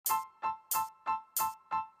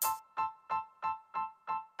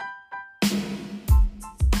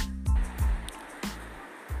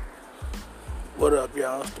What up,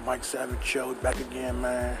 y'all? It's the Mike Savage Show. Back again,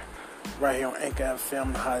 man. Right here on Anchor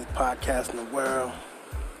FM, the hottest podcast in the world.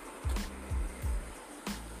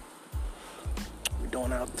 We're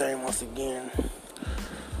doing our thing once again.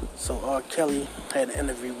 So, R. Kelly had an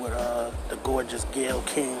interview with the gorgeous Gayle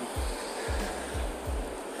King.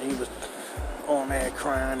 And he was on there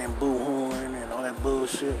crying and boo-hooing and all that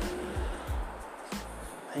bullshit.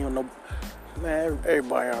 You know, man,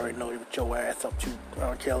 everybody already know what your ass up to,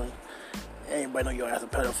 R. Kelly. Anybody know your ass a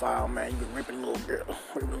pedophile, man. You been raping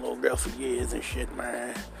little girl for years and shit,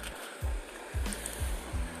 man.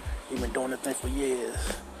 You been doing the thing for years.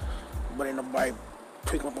 But ain't nobody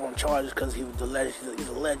picking up on charges because he was the legend. He's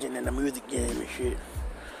a legend in the music game and shit.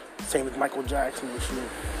 Same as Michael Jackson and shit.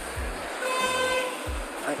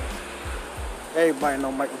 Like, everybody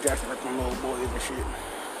know Michael Jackson raped them little boys and shit.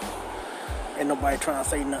 Ain't nobody trying to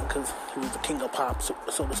say nothing because he was the king of pop, so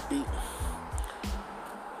to speak.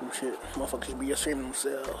 Shit, motherfuckers should be ashamed of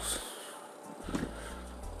themselves.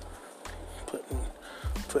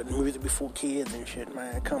 Putting music before kids and shit,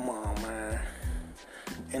 man. Come on, man.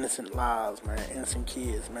 Innocent lives, man. Innocent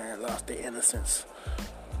kids, man, lost their innocence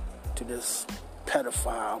to this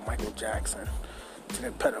pedophile Michael Jackson, to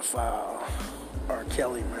that pedophile R.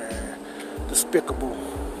 Kelly, man. Despicable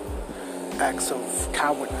acts of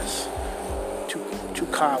cowardness. Two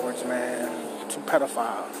cowards, man. Two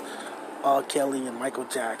pedophiles. R. Kelly and Michael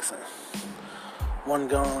Jackson. One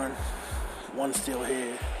gone, one still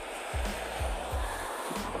here.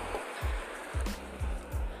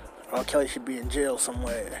 R. Kelly should be in jail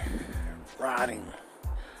somewhere, rotting.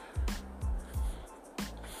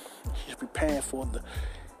 He should be paying for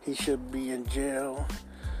he should be in jail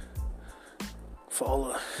for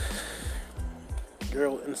all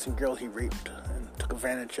the innocent girls he raped and took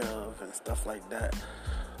advantage of and stuff like that.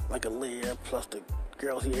 Like Aaliyah, plus the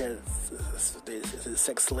girls he had, his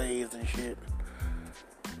sex slaves and shit.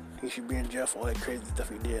 He should be in jail for all that crazy stuff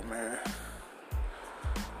he did, man.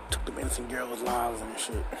 Took them innocent girls' lives and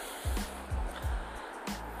shit.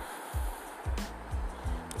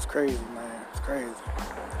 It's crazy, man. It's crazy.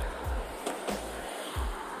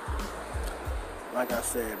 Like I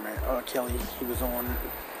said, man, R. Kelly, he was on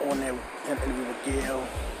there interview with Gayle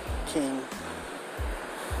King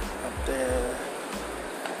up there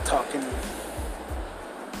talking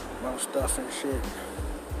about stuff and shit.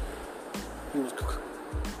 He was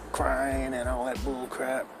crying and all that bull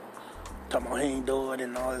crap, talking about he ain't do it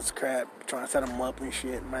and all this crap, trying to set him up and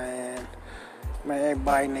shit, man. Man,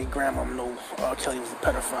 everybody and their grandma know R. Kelly was a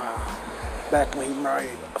pedophile back when he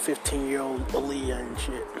married a 15-year-old Aaliyah and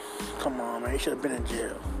shit. Come on, man, he should have been in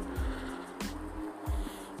jail.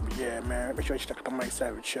 But yeah, man, make sure you check out the Mike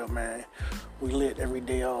Savage Show, man. We lit every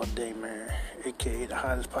day, all day, man. AKA the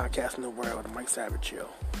hottest podcast in the world, the Mike Savage Show.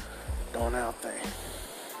 Doing our thing.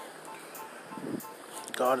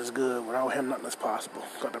 God is good. Without him, nothing is possible.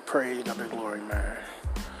 Got the praise, got the glory, man.